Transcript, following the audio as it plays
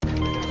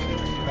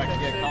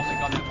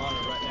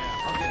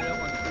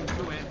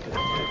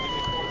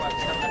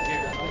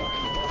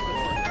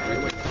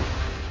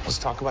Let's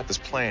talk about this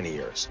plan of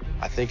yours.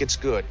 I think it's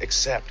good,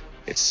 except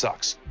it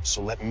sucks.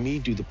 So let me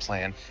do the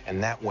plan,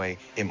 and that way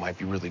it might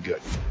be really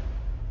good.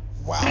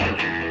 Wow.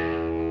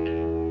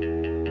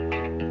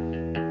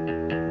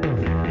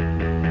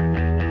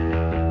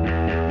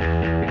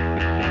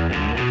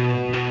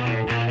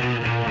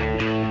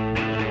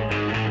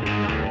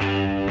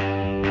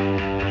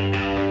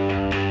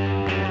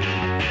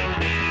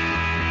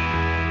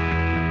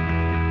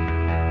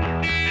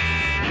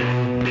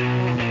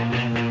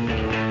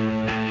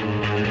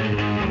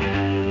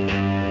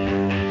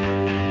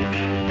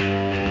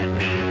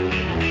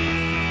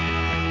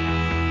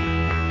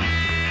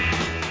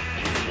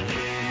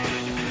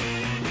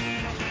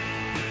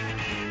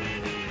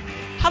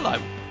 Hello,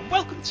 and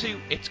welcome to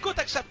It's Good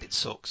Except It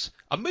Sucks,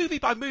 a movie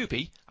by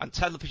movie and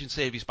television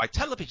series by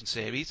television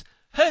series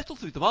hurtle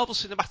through the Marvel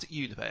Cinematic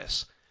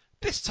Universe.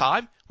 This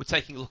time, we're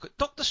taking a look at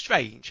Doctor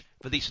Strange,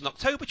 released in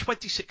October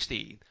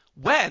 2016,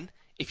 when,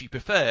 if you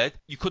preferred,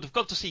 you could have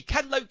gone to see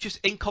Ken Loach's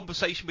In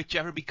Conversation with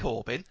Jeremy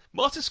Corbyn,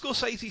 Martin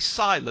Scorsese's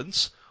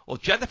Silence, or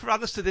Jennifer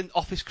Aniston in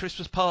Office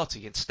Christmas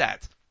Party instead.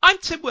 I'm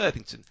Tim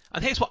Worthington,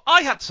 and here's what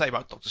I had to say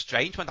about Doctor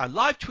Strange when I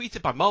live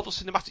tweeted my Marvel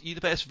Cinematic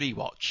Universe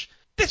rewatch.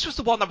 This was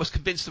the one I was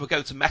convinced they were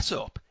going to mess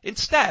up.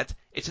 Instead,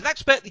 it's an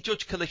expertly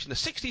judged collision of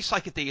 60s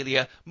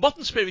psychedelia,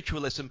 modern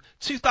spiritualism,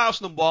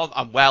 2001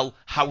 and, well,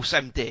 House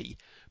MD.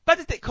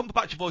 Benedict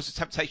Cumberbatch avoids the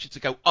temptation to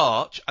go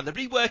arch, and the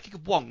reworking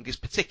of Wong is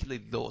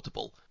particularly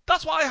laudable.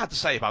 That's what I had to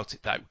say about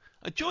it, though.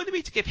 And joining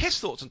me to give his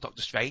thoughts on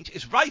Doctor Strange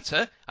is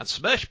writer and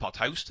Smirshpod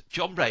host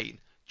John Rain.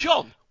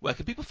 John, where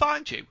can people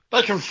find you?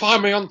 They can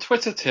find me on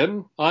Twitter,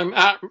 Tim. I'm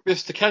at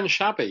Mr. Ken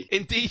Shabby.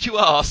 Indeed you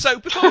are. So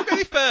before we go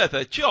any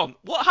further, John,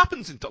 what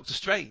happens in Doctor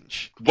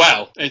Strange?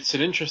 Well, it's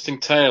an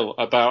interesting tale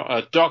about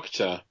a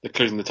doctor,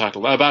 including the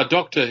title, about a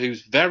doctor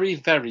who's very,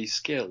 very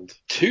skilled.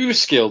 Too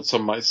skilled,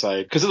 some might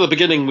say. Because at the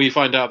beginning we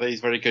find out that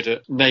he's very good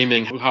at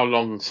naming how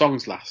long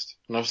songs last.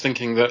 And I was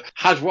thinking that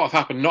had what have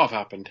happened not have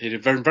happened, he'd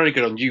have been very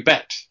good on You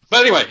Bet.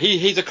 But anyway,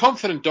 he's a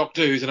confident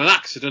doctor who's in an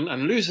accident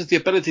and loses the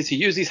ability to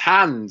use his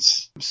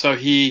hands. So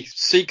he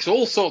seeks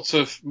all sorts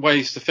of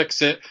ways to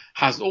fix it,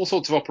 has all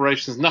sorts of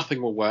operations,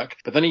 nothing will work.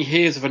 But then he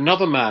hears of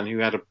another man who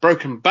had a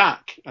broken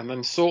back and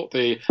then sought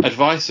the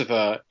advice of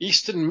a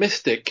Eastern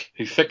mystic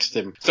who fixed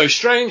him. So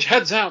Strange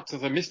heads out to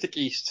the Mystic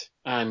East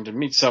and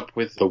meets up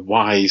with the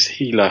wise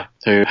healer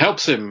who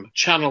helps him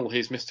channel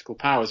his mystical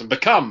powers and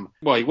become,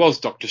 well, he was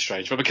Doctor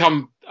Strange, but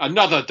become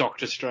another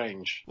Doctor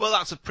Strange. Well,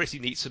 that's a pretty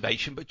neat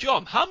summation. But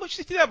John, how much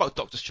did you know about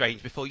Doctor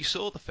Strange before you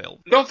saw the film?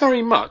 Not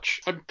very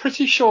much. I'm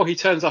pretty sure he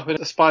turns up in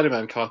a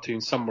Spider-Man cartoon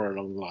somewhere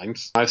along the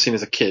lines I've seen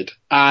as a kid.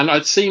 And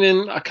I'd seen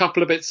in a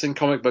couple of bits in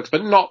comic books,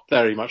 but not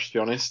very much, to be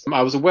honest.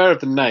 I was aware of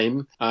the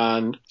name,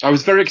 and I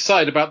was very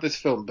excited about this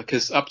film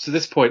because up to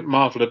this point,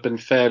 Marvel had been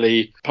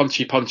fairly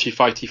punchy,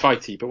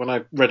 fighty. But when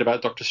I read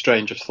about Doctor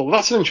Strange, I thought, well,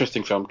 that's an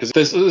interesting film because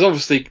there's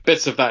obviously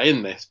bits of that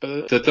in this,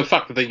 but the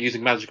fact that they're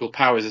using magical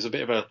powers is a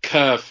bit of a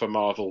curve for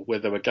Marvel where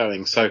they were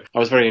going. So I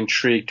was very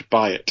intrigued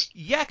by it.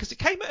 Yeah, because it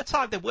came at a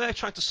time they were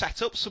trying to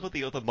set up some of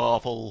the other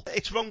Marvel.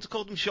 It's wrong to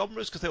call them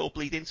genres because they all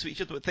bleed into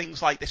each other, but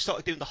things like they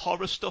started doing the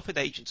horror stuff in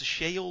Agents of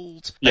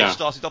S.H.I.E.L.D. They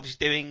started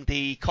obviously doing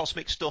the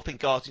cosmic stuff in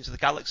Guardians of the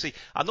Galaxy,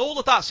 and all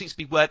of that seems to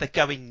be where they're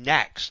going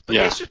next. But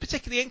this was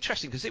particularly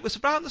interesting because it was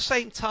around the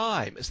same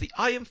time as the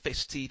Iron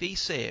Fist TV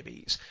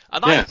series,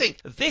 and I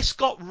think this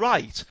got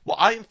right what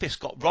Iron Fist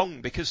got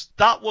wrong, because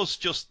that was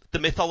just the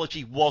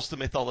mythology was the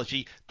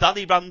mythology.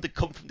 Danny Rand had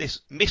come from this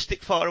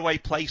mystic faraway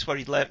place where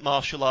he'd learnt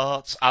martial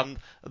arts, and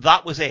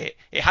that was it.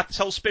 It had this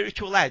whole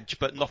spiritual edge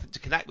but nothing to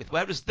connect with,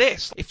 whereas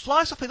this, it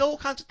flies off in all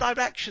kinds of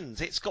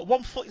directions. It's got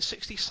one foot in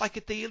 60s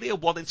psychedelia,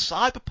 one in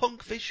cyberpunk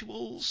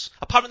visuals.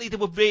 Apparently they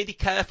were really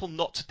careful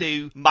not to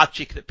do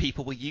magic that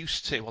people were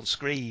used to on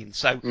screen,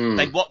 so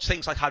they watched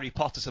things like Harry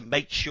Potter's and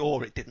made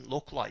sure it didn't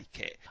look like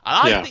it.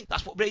 And I think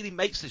that's what really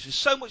makes this. There's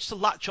so much to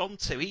latch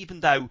onto, even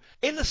though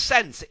in a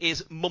sense it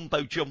is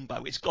mumbo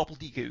jumbo, it's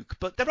gobbledygook,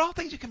 but there are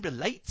things you can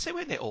relate to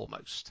in it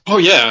almost. Oh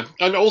yeah,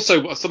 and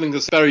also something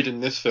that's buried in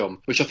this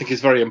film, which I think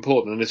is very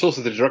important, and it's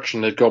also the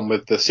direction they've gone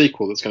with the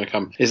sequel that's going to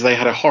come, is they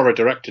had a horror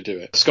director do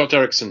it. Scott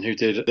Derrickson, who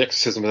did The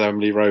Exorcism of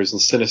Emily Rose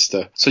and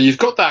Sinister. So you've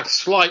got that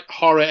slight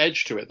horror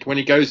edge to it when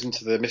he goes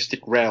into the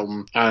mystic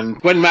realm,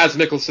 and when Mads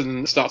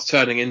Mikkelsen starts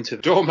turning into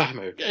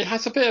Dormammu, it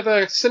has a bit of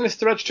a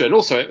sinister edge to it. And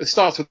also it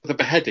starts with the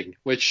beheading,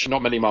 which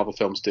not many Marvel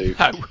films do.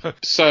 No.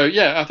 So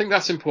yeah, I think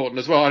that's important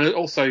as well. And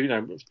also, you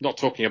know, not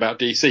talking about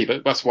DC,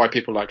 but that's why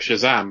people like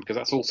Shazam, because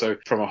that's also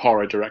from a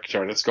horror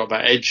director and it's got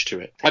that edge to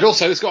it. And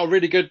also it's got a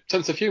really good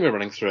sense of humour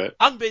running through it.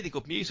 And really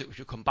good music, which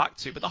we'll come back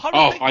to. But the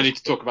horror thing I need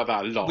to talk about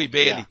that a lot. We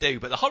really do.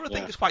 But the horror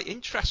thing is quite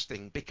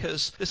interesting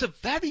because there's a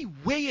very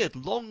weird,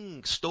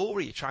 long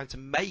story you're trying to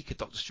make a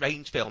Doctor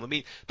Strange film. I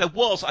mean, there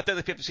was, I don't know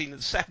if you've ever seen in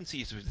the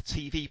 70s, there was a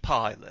TV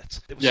pilot.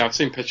 I've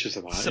seen pictures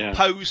of that.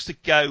 Supposed to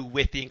go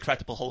with the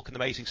Incredible Hulk and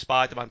Amazing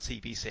Spider-Man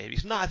TV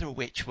series, neither of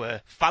which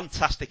were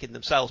fantastic in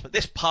themselves. But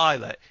this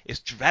pilot is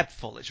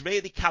dreadful. It's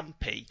really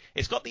campy.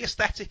 It's got the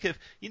aesthetic of,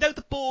 you know,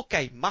 the board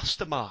game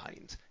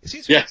Mastermind. It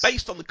seems to be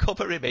based on the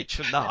cover image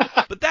from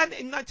that. But then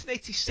in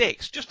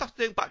 1986, just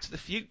after doing Back to the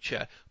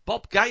Future,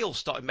 Bob Gale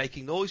started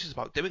making noises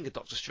about doing a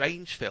Doctor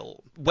Strange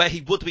film where he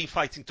would have been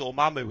fighting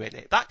Dormammu in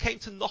it. That came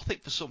to nothing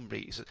for some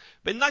reason.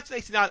 But in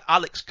 1989,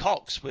 Alex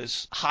Cox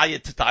was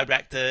hired to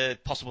direct a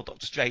possible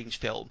Doctor Strange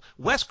film.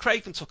 Wes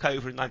Craven took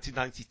over in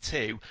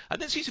 1992,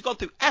 and then seems to have gone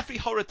through every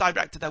horror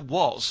director there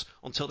was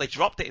until they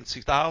dropped it in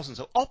 2000.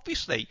 So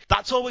obviously,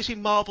 that's always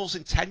been Marvel's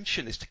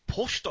intention, is to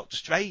push Doctor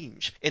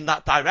Strange in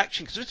that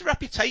direction, because there's a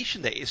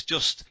reputation that it's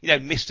just,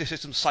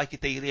 mysticism,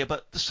 psychedelia,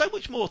 but there's so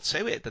much more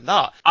to it than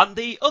that. And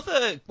the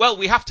other, well,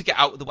 we have to get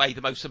out of the way,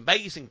 the most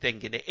amazing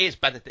thing in it is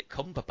Benedict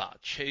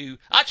Cumberbatch, who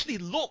actually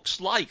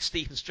looks like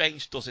Stephen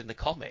Strange does in the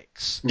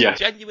comics. Yeah.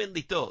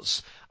 Genuinely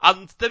does.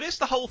 And there is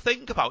the whole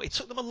thing about, it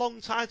took them a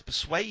long time to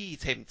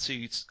persuade him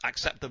to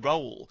accept the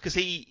role, because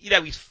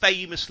he's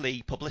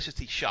famously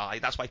publicity shy,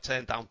 that's why he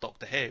turned down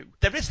Doctor Who.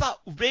 There is that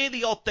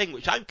really odd thing,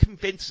 which I'm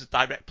convinced is a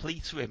direct plea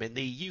to him in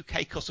the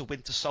UK cut of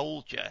Winter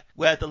Soldier,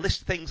 where the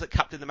list of things that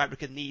Captain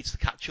America needs to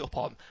catch up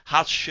on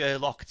has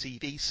Sherlock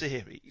TV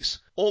series.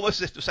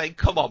 Almost as if they're saying,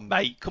 come on,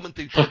 mate, come and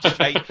do Doctor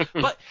Strange.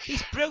 But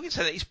he's brilliant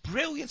in it. He's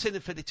brilliant in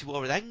Infinity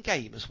War and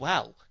Endgame as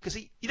well. Because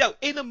he,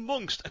 in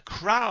amongst a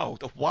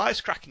crowd of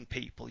wisecracking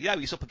people,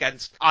 he's up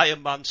against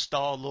Iron Man,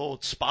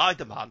 Star-Lord,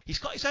 Spider-Man. He's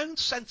got his own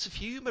sense of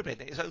humour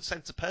in it, his own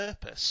sense of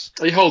purpose.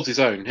 He holds his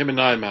own. Him and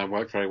Iron Man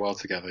work very well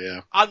together,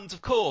 yeah. And,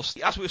 of course,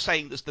 as we were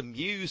saying, there's the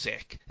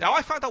music. Now,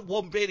 I found out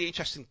one really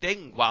interesting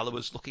thing while I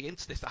was looking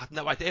into this that I had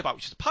no idea about,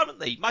 which is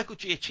apparently Michael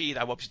Giacchino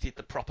obviously did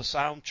the proper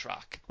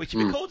soundtrack, which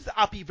he recorded at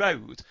Abbey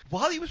Road.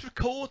 While he was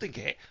recording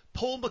it,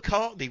 Paul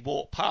McCartney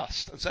walked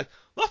past and said,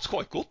 "That's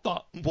quite good,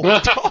 that," and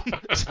walked on.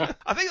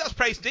 I think that's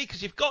praise indeed,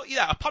 because you've got,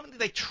 apparently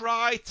they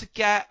tried to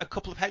get a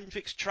couple of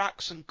Hendrix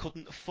tracks and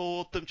couldn't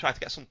afford them, tried to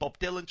get some Bob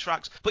Dylan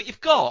tracks, but you've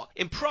got,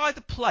 in Pride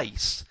of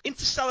Place,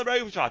 Interstellar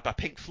Overdrive by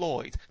Pink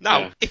Floyd.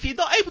 Now, if you're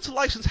not able to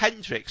license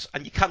Hendrix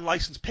and you can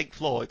license Pink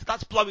Floyd,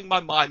 that's blowing my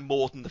mind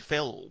more than the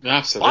film.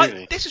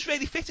 Absolutely. This is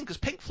really fitting, because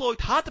Pink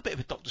Floyd had a bit of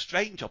a Doctor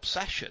Strange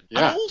obsession. Yeah.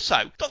 And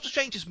also, Doctor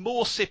Strange is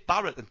more Syd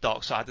Barrett than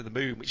Dark Side of the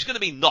Moon, which is going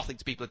to mean nothing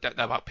to people that don't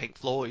know about Pink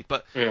Floyd,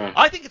 but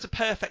I think it's a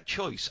perfect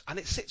choice, and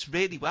it sits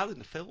really well in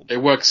the film. It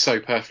works so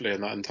perfectly in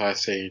that entire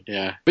scene,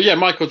 yeah. But yeah,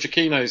 Michael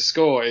Giacchino's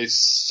score is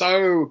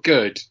so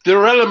good. There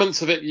are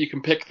elements of it you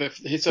can pick that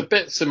it's a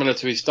bit similar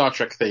to his Star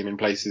Trek theme in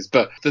places,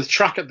 but the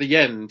track at the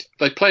end,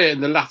 they play it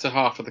in the latter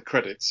half of the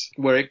credits,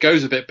 where it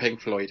goes a bit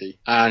Pink Floyd-y,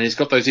 and he's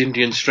got those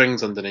Indian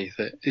strings underneath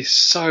it. It's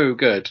so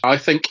good. I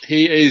think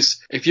he is,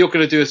 if you're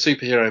going to do a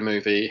superhero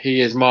movie, he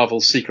is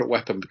Marvel's secret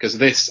weapon, because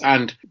this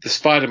and the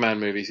Spider-Man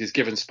movies, he's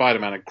given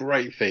Spider-Man a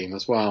great theme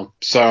as well.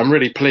 So I'm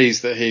really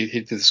pleased that he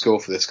did the score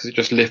for this, because it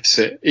just lifts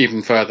it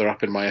even further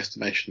up in my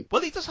estimation.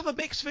 Well, he does have a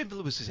mix of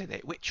influences in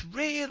it, which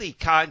really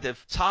kind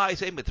of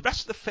ties in with the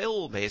rest of the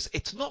film.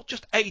 It's not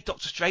just a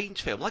Doctor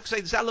Strange film. Like I say,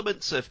 there's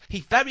elements of,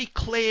 he very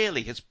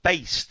clearly has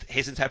based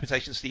his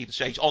interpretation of Stephen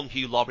Strange on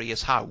Hugh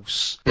Laurier's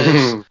house.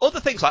 There's other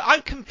things, like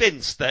I'm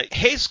convinced that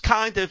his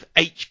kind of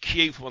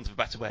HQ, for want of a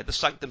better word, the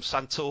Sanctum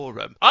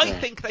Sanctorum, I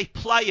think they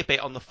play a bit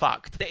on the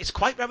fact that it's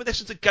quite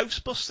reminiscent of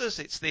Ghostbusters.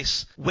 It's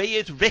this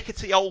weird,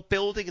 rickety old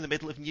building in the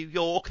middle of New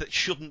York that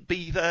shouldn't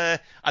be there,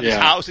 and it's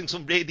housing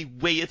some really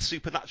weird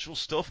supernatural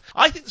stuff.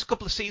 I think there's a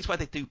couple of scenes where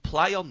they do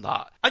play on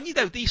that. And,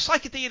 the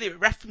psychedelia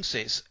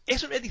references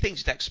isn't really things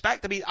you'd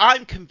expect. I mean,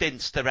 I'm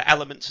convinced there are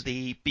elements of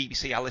the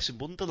BBC Alice in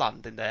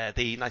Wonderland in there,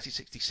 the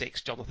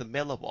 1966 Jonathan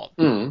Miller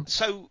one.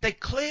 So they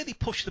clearly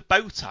push the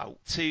boat out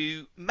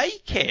to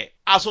make it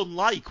as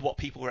unlike what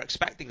people were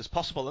expecting as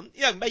possible,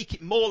 and make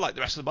it more like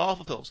the rest of the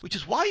Marvel films, which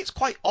is why it's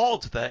quite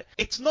odd that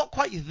it's not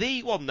quite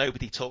the one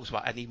nobody talks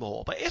about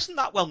anymore, but isn't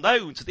that well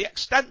known, to the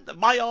extent that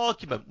my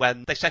argument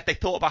when they said they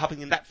thought about having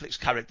the Netflix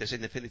characters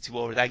in Infinity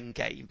War and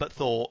Endgame, but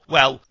thought,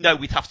 well, no,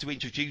 we'd have to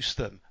introduce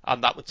them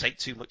and that would take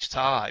too much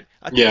time.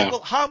 And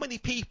well, how many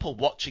people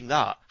watching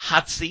that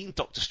had seen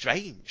Doctor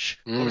Strange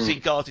or seen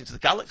Guardians of the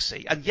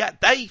Galaxy, and yet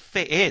they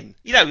fit in?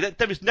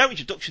 There is no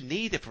introduction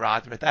needed for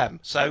either of them,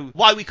 so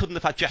why we couldn't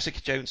have had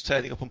Jessica Jones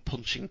turning up and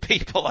punching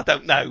people, I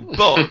don't know.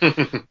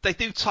 But they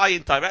do tie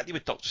in directly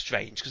with Doctor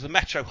Strange, because the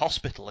Metro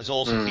Hospital is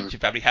also featured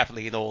very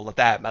heavily in all of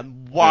them,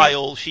 and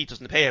while she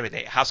doesn't appear in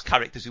it has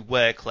characters who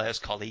were Claire's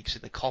colleagues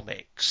in the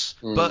comics.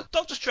 But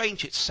Doctor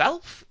Strange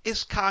itself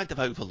is kind of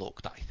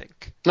overlooked, I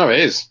think. No, it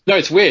is. No,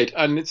 it's weird,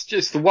 and it's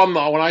just the one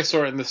that when I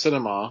saw it in the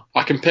cinema,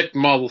 I can pick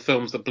Marvel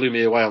films that blew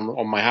me away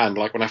on my hand.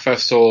 Like when I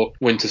first saw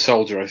Winter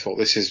Soldier, I thought,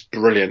 this is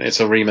brilliant. It's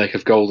a remake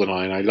of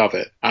GoldenEye, and I love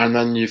it. And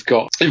then you've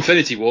got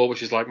Infinity War,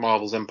 which is like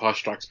Marvel's Empire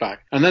Strikes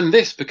Back. And then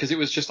this, because it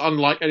was just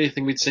unlike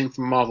anything we'd seen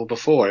from Marvel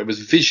before. It was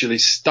visually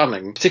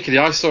stunning.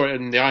 Particularly, I saw it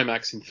in the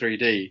IMAX in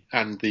 3D,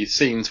 and the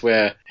scenes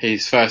where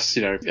he's first,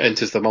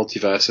 enters the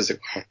multiverse, as it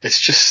were. It's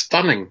just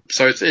stunning.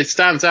 So it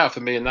stands out for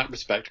me in that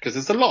respect, because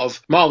there's a lot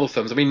of Marvel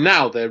films. I mean,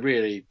 now they're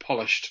really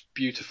polished,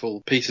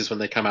 beautiful pieces when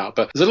they come out,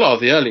 but there's a lot of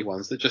the early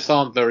ones that just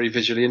aren't very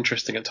visually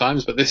interesting at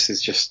times, but this is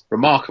just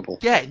remarkable.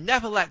 Yeah, it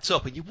never lets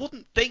up, and you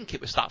wouldn't think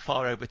it was that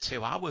far over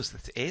 2 hours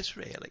that it is,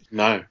 really.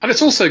 No. And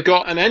it's also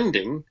got an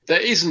ending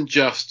that isn't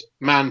just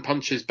man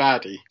punches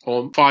baddie,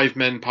 or 5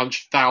 men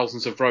punch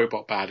thousands of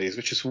robot baddies,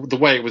 which is the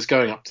way it was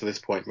going up to this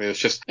point, where it was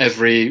just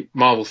every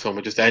Marvel film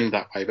would just end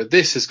that way. But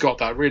this has got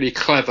that really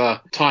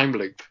clever time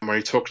loop where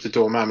he talks to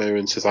Dormammu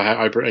and says,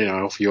 I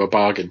offer you a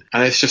bargain.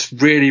 And it's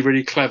just really,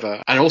 really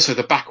clever. And also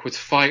the backwards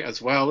fight as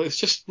well. It's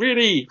just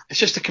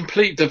a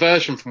complete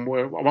diversion from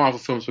where Marvel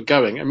films were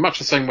going, and much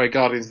the same way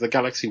Guardians of the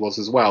Galaxy was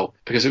as well,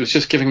 because it was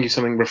just giving you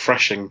something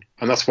refreshing,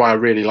 and that's why I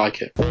really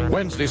like it.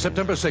 Wednesday,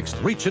 September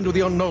 6th, reach into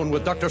the unknown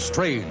with Dr.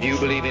 Strange. You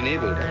believe in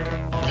evil,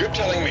 Doctor? You're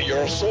telling me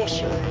you're a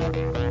sorcerer?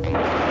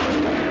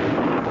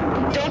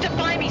 Don't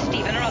defy me,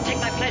 Stephen, or I'll take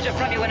my pleasure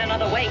from you in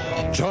another way.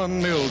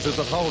 John Mills is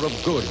the power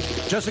of good.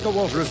 Jessica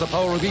Walter is the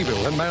power of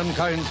evil, and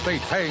mankind's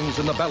fate hangs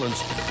in the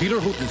balance. Peter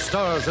Hooton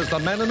stars as the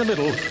man in the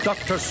middle,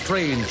 Doctor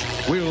Strange.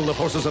 Will the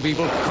forces of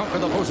evil conquer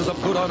the forces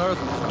of good on Earth?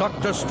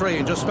 Doctor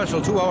Strange, a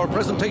special 2-hour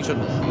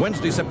presentation.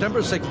 Wednesday,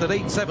 September 6th at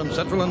 8/7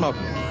 Central and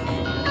Mountain.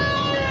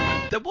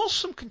 There was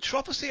some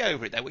controversy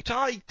over it, though, which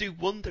I do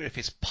wonder if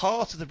it's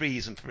part of the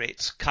reason for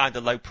its kind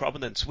of low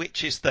prominence,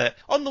 which is that,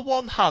 on the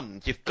one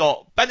hand, you've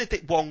got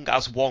Benedict Wong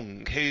as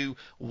Wong, who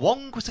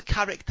Wong was a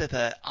character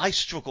that I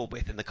struggled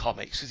with in the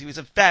comics, because he was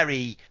a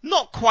very,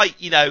 not quite,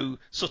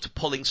 sort of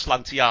pulling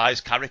slanty eyes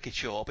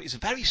caricature, but he's a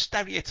very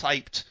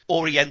stereotyped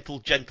Oriental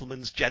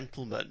gentleman's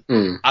gentleman.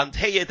 And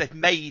here they've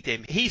made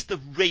him, he's the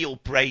real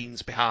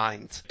brains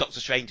behind Doctor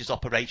Strange's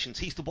operations.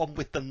 He's the one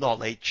with the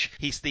knowledge.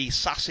 He's the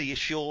sassy,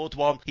 assured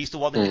one. He's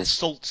the one who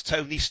insults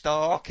Tony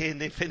Stark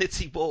in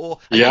Infinity War.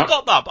 And you've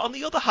got that. But on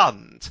the other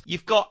hand,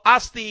 you've got,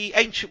 as the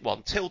Ancient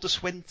One, Tilda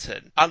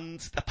Swinton.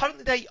 And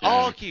apparently they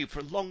argued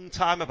for a long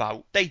time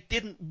about they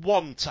didn't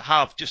want to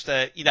have just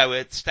a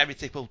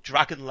stereotypical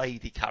dragon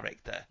lady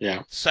character.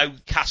 Yeah. So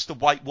cast a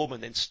white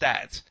woman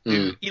instead.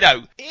 Who,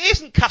 it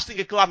isn't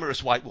casting a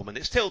glamorous white woman.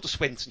 It's Tilda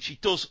Swinton. She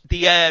does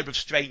the air of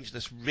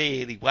strangeness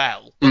really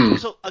well. But there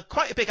was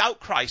quite a big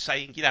outcry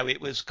saying, it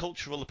was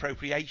cultural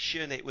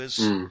appropriation. It was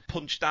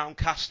punch down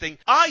casting.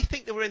 I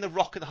think they were in a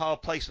rock and a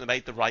hard place and they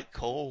made the right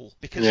call,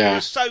 because there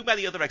are so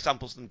many other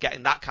examples of them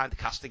getting that kind of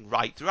casting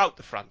right throughout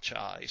the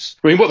franchise.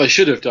 I mean, what they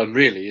should have done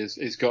really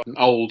is got an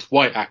old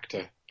white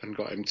actor and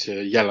got him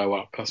to yellow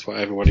up. That's what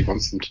everybody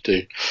wants them to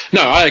do.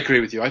 No, I agree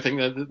with you. I think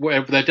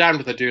that they're damned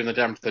if they do and they're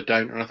damned if they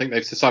don't. And I think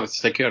they've decided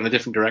to take it in a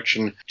different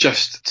direction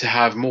just to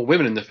have more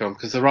women in the film,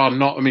 because there are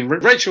not... I mean,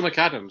 Rachel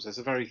McAdams is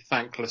a very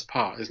thankless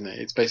part, isn't it?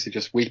 It's basically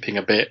just weeping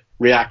a bit,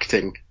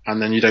 reacting, and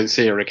then you don't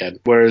see her again.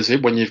 Whereas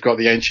when you've got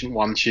the Ancient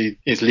One, she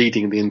is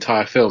leading the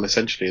entire film,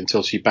 essentially,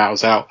 until she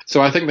bows out.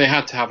 So I think they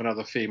had to have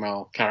another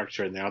female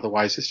character in there.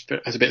 Otherwise, it's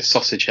a bit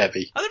sausage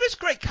heavy. And there is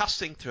great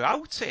casting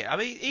throughout it. I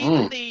mean,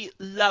 even the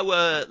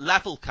lower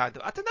level kind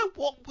of, I don't know,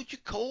 what would you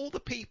call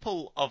the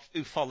people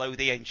who follow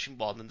the Ancient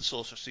One and the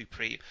Sorcerer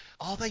Supreme?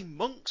 Are they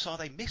monks? Are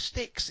they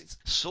mystics? It's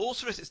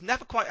sorcerers. It's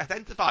never quite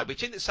identified,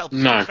 which in itself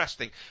is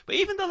interesting. But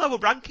even the lower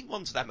ranking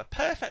ones of them are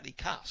perfectly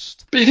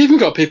cast. But you've even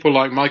got people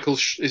like Michael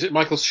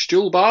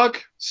Stuhlbarg,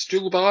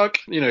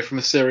 from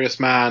A Serious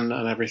Man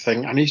and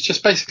everything, and he's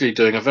just basically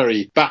doing a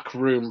very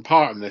backroom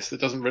part in this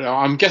that doesn't really...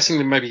 I'm guessing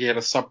that maybe he had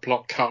a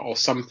subplot cut or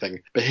something,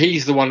 but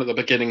he's the one at the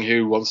beginning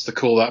who wants to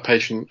call that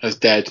patient as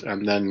dead,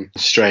 and then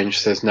Strange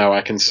says, no,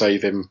 I can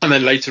save him. And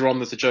then later on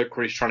there's a joke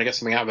where he's trying to get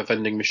something out of a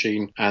vending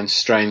machine, and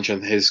Strange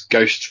and his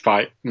ghost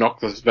fight knock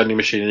the vending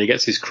machine and he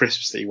gets his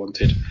crisps that he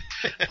wanted.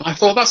 I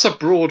thought, that's a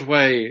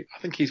Broadway... I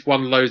think he's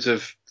won loads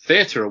of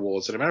theatre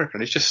awards in America,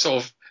 and he's just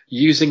sort of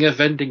using a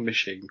vending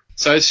machine.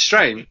 So it's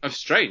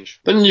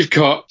strange. Then you've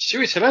got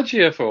Chiwetel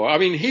Ejiofor. I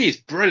mean,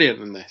 he's brilliant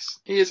in this.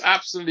 He is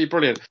absolutely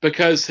brilliant,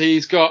 because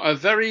he's got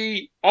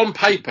on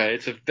paper,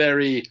 it's a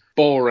very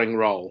boring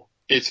role.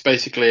 It's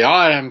basically,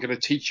 I am going to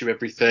teach you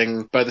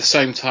everything, but at the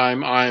same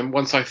time,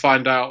 once I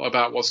find out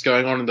about what's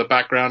going on in the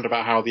background,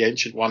 about how the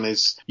Ancient One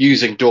is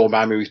using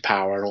Dormammu's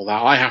power and all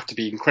that, I have to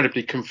be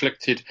incredibly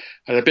conflicted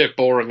and a bit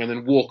boring, and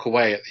then walk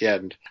away at the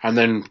end, and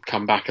then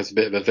come back as a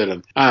bit of a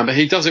villain. But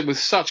he does it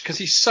with because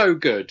he's so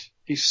good.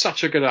 He's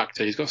such a good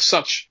actor. He's got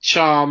such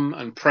charm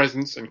and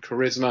presence and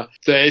charisma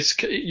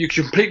that you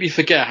completely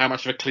forget how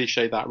much of a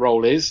cliche that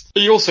role is.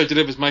 He also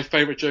delivers my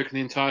favourite joke in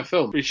the entire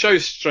film. He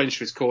shows Strange to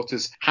his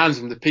quarters, hands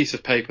him the piece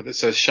of paper that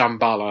says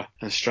Shambhala,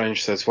 and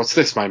Strange says, "What's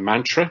this, my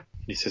mantra?"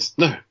 He says,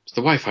 "No, it's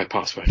the Wi-Fi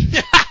password."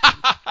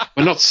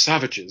 We're not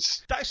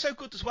savages. That is so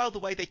good as well, the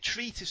way they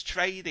treat his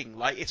training.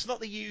 Like, it's not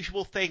the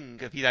usual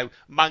thing of,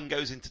 man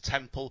goes into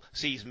temple,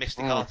 sees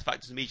mystic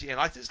artifacts immediately.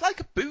 Like, it's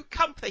like a boot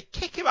camp. They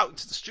kick him out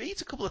into the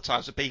street a couple of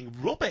times for being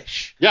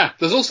rubbish. Yeah,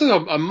 there's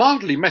also a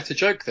mildly meta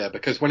joke there,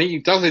 because when he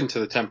does into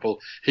the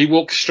temple, he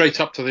walks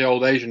straight up to the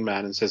old Asian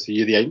man and says, "Are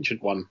you the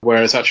Ancient One?"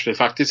 Whereas actually, in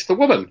fact, it's the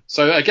woman.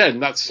 So again,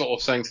 that's sort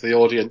of saying to the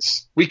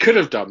audience, we could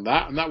have done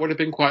that, and that would have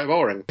been quite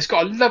boring. It's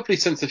got a lovely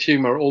sense of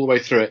humour all the way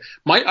through it.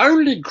 My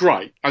only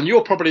gripe, and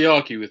you'll probably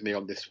argue with me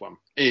on this one,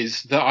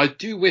 is that I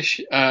do wish,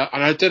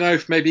 and I don't know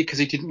if maybe because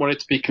he didn't want it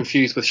to be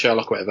confused with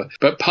Sherlock or whatever,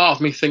 but part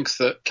of me thinks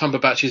that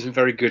Cumberbatch isn't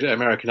very good at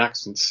American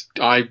accents.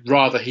 I'd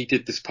rather he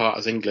did this part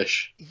as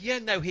English. Yeah,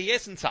 no, he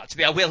isn't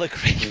actually. I will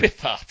agree with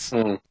that.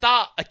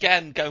 That,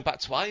 again, going back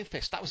to Iron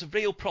Fist, that was a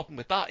real problem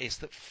with that, is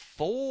that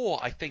 4,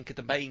 I think, of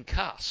the main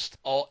cast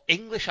are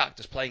English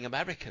actors playing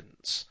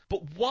Americans.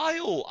 But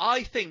while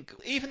I think,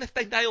 even if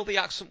they nail the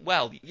accent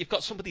well, you've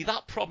got somebody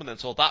that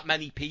prominent or that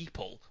many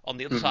people on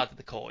the other side of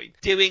the coin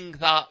doing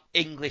that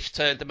English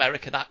turned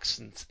American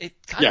accent, it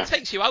kind of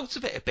takes you out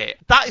of it a bit.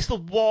 That is the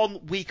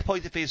one weak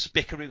point of his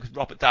bickering with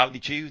Robert Downey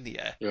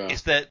Jr.,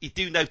 is that you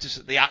do notice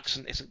that the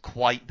accent isn't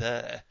quite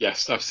there.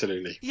 Yes,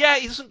 absolutely. Yeah,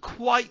 he doesn't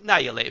quite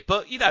nail it,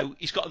 but,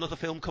 he's got another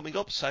film coming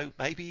up, so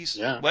maybe he's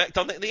worked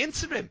on it in the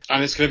interim.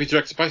 And it's going to be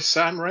directed by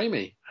Sam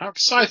Raimi. How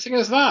exciting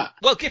is that?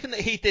 Well, given that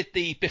he did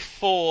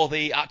before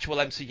the actual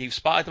MCU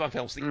Spider-Man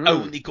films, the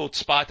only good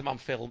Spider-Man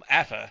film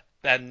ever,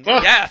 then,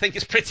 I think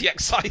it's pretty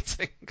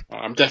exciting.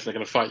 I'm definitely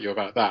going to fight you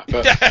about that,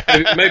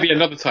 but maybe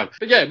another time.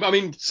 But yeah, I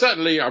mean,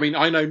 certainly,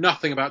 I know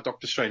nothing about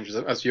Doctor Strange.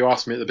 As you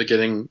asked me at the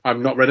beginning, I've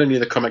not read any of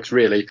the comics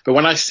really, but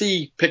when I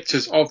see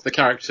pictures of the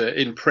character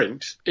in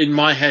print, in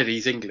my head,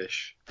 he's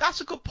English.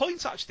 That's a good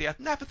point, actually. I'd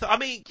never thought. I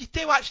mean, you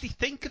do actually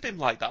think of him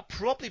like that,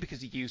 probably because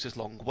he uses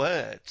long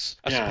words,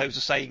 as opposed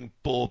to saying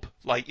bub,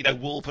 like,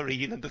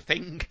 Wolverine and the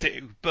Thing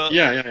do. But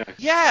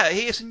yeah,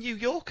 he is a New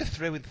Yorker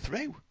through and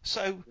through.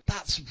 So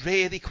that's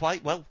really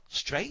quite,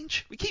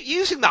 strange. We keep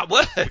using that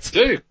word. We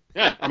do.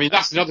 Yeah, I mean,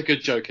 that's another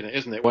good joke in it,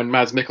 isn't it? When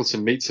Mads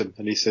Mikkelsen meets him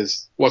and he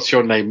says, "What's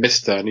your name,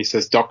 Mr.?" And he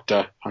says,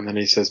 "Doctor." And then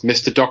he says,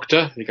 "Mr. Doctor?"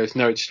 And he goes,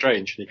 "No, it's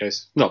strange." And he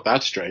goes, "Not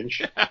that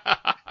strange."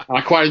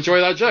 I quite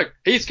enjoy that joke.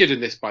 He's good in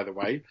this, by the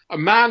way. A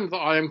man that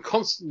I am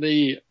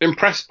constantly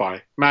impressed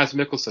by, Mads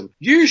Mikkelsen.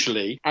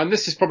 Usually, and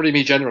this is probably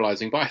me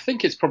generalising, but I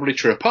think it's probably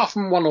true, apart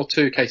from 1 or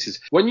 2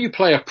 cases, when you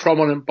play a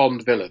prominent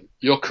Bond villain,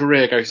 your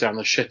career goes down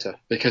the shitter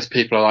because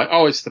people are like,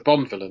 "Oh, it's the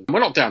Bond villain." Well,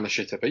 not down the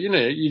shitter, but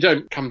you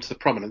don't come to the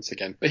prominence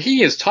again. But he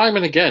has time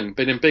and again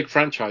been in big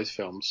franchise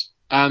films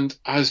and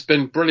has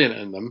been brilliant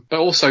in them. But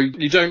also,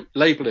 you don't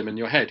label him in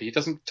your head. He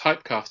doesn't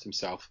typecast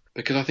himself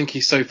because I think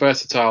he's so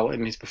versatile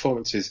in his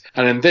performances.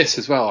 And in this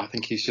as well, I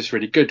think he's just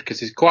really good because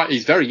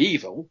he's very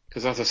evil.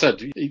 Because as I said,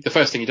 the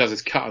first thing he does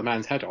is cut a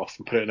man's head off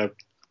and put it in a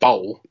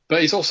bowl,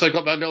 but he's also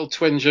got that little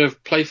twinge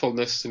of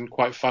playfulness and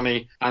quite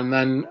funny. And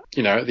then,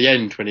 at the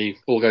end when he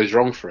all goes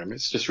wrong for him,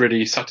 it's just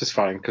really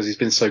satisfying because he's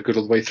been so good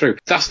all the way through.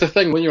 That's the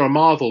thing, when you're a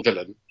Marvel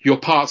villain, your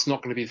part's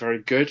not going to be very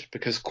good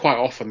because quite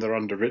often they're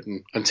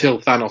underwritten until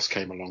Thanos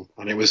came along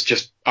and it was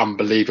just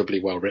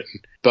unbelievably well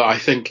written. But I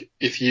think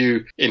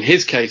in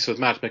his case with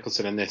Mads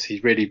Mikkelsen in this, he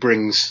really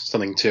brings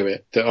something to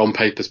it that on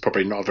paper's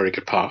probably not a very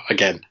good part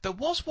again. There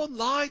was one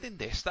line in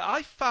this that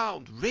I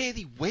found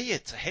really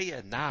weird to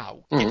hear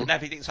now, given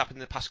everything that's happened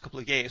in the past couple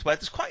of years, where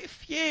there's quite a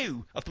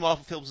few of the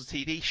Marvel films and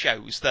TV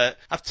shows that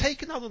have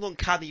taken on an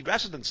uncanny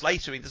resonance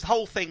later. I mean, there's the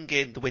whole thing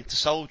in The Winter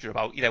Soldier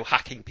about,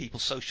 hacking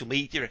people's social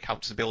media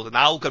accounts to build an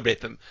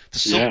algorithm to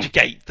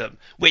subjugate them,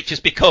 which has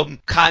become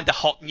kind of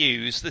hot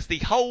news. There's the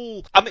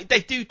whole,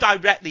 they do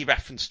directly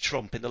reference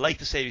Trump in the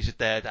later series of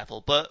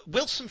Daredevil, but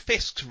Wilson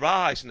Fisk's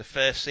rise in the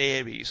first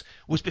series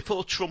was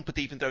before Trump had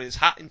even thrown his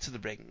hat into the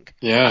ring.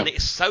 Yeah. And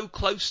it's so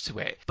close to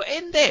it. But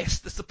in this,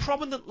 there's the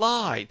prominent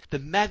line, the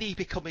many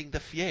becoming the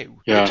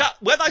few. Yeah. Which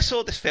when I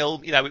saw this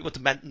film, it would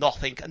have meant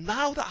nothing. And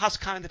now that has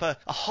kind of a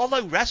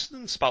hollow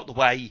resonance about the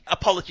way,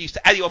 apologies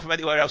to anyone from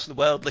anywhere else in the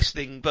world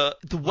listening, but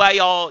the way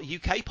our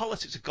UK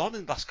politics have gone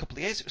in the last couple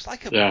of years, it was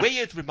like a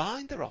weird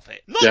reminder of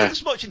it. Not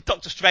as much in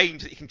Doctor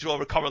Strange that you can draw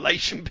a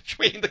correlation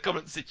between the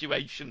current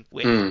situation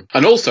with.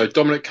 And also,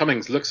 Dominic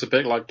Cummings looks a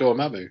bit like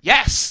Dormammu.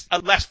 Yes, a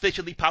less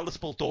visually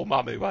palatable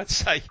Dormammu, I'd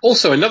say.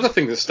 Also, another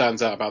thing that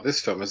stands out about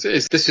this film is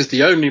this is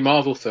the only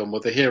Marvel film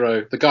where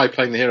the guy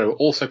playing the hero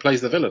also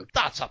plays the villain.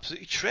 That's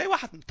absolutely true. I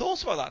hadn't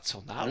thought about that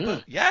till now.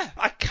 But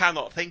I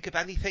cannot think of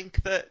anything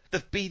that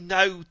there've been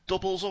no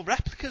doubles or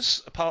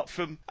replicas apart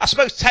from, I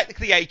suppose,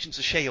 technically Agents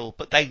of S.H.I.E.L.D.,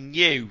 but they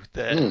knew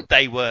that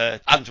they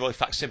were android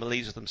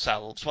facsimiles of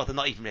themselves. Well, they're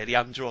not even really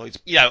androids,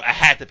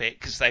 ahead of it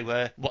because they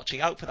were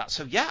watching out for that.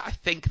 So yeah, I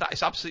think that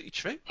is absolutely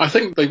true. I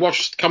think they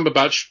watched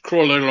Cumberbatch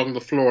crawling along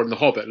the floor in The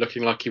Hobbit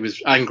looking like he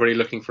was angry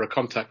looking for a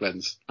contact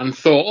lens and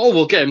thought,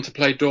 we'll get him to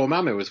play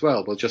Dormammu as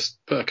well. We'll just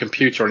put a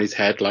computer on his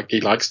head like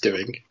he likes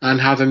doing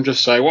and have him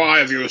just say, "Why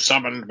have you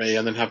summoned me?"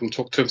 and then have him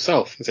talk to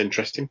himself. It's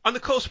interesting. And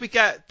of course we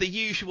get the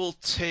usual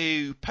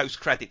 2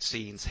 post-credit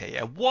scenes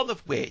here, one of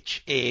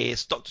which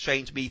is Doctor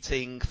Strange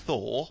meeting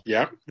Thor.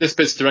 Yeah, this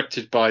bit's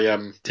directed by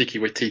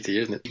Taika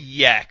Waititi, isn't it?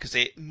 Yeah, because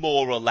it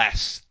more or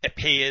less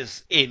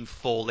appears in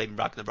full in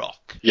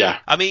Ragnarok. Yeah.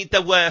 I mean,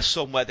 there were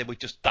some where they were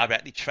just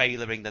directly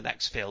trailering the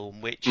next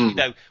film, which,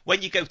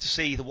 when you go to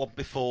see the one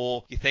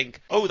before, you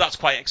think, oh, that's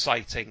quite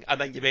exciting, and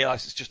then you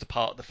realise it's just a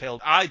part of the film.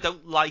 I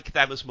don't like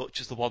them as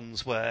much as the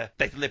ones where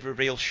they deliver a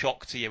real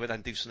shock to you and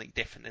then do something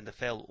different in the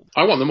film.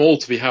 I want them all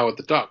to be Howard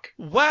the Duck.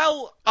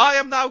 Well, I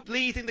am now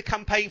leading the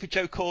campaign for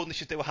Joe Cornish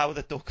to do a Howard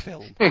the Duck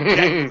film.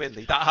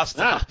 Genuinely, that has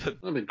to happen.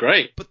 That'd be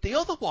great. But the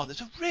other one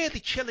is a really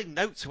chilling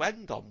note to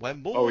end on, where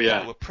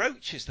Mordo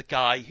approaches the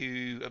guy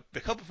who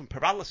recovered from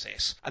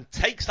paralysis and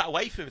takes that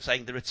away from him,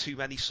 saying there are too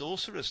many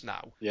sorcerers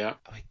now. Yeah.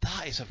 I mean,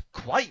 that is a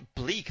quite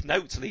bleak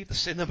note to leave the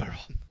cinema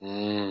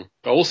on.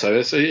 But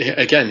also,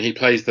 again, he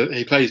plays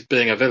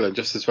being a villain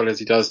just as well as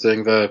he does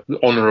doing the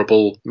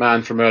honourable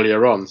man from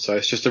earlier on. So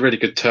it's just a really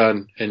good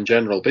turn in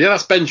general. But yeah,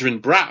 that's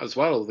Benjamin Bratt as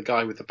well, the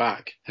guy with the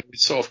back.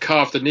 He's sort of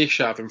carved a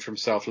niche out of him for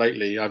himself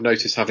lately. I've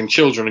noticed, having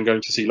children and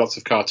going to see lots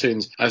of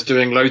cartoons, as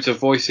doing loads of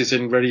voices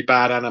in really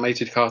bad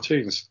animated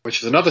cartoons,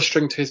 which is another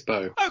string to his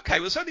bow. Okay,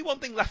 well, there's only one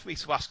thing left for me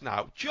to ask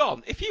now.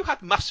 John, if you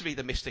had mastery of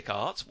the mystic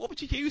arts, what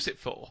would you use it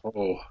for?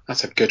 Oh,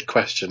 that's a good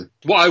question.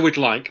 What I would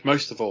like,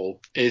 most of all,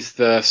 is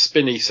the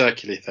spinny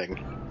circular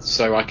thing,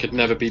 so I could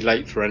never be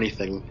late for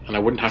anything and I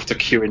wouldn't have to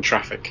queue in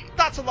traffic.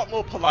 That's a lot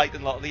more polite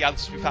than a lot of the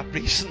answers we've had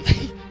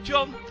recently.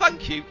 John,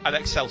 thank you, and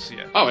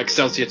Excelsior. Oh,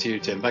 Excelsior to you,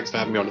 Tim. Thanks for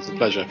having me on. It's a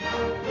pleasure.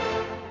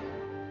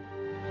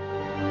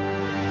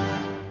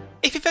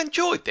 If you've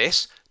enjoyed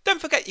this,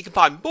 don't forget you can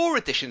find more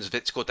editions of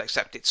It's Good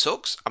Except It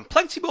Sucks, and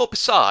plenty more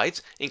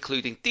besides,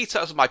 including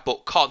details of my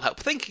book Can't Help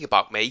Thinking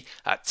About Me,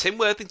 at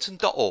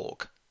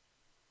timworthington.org.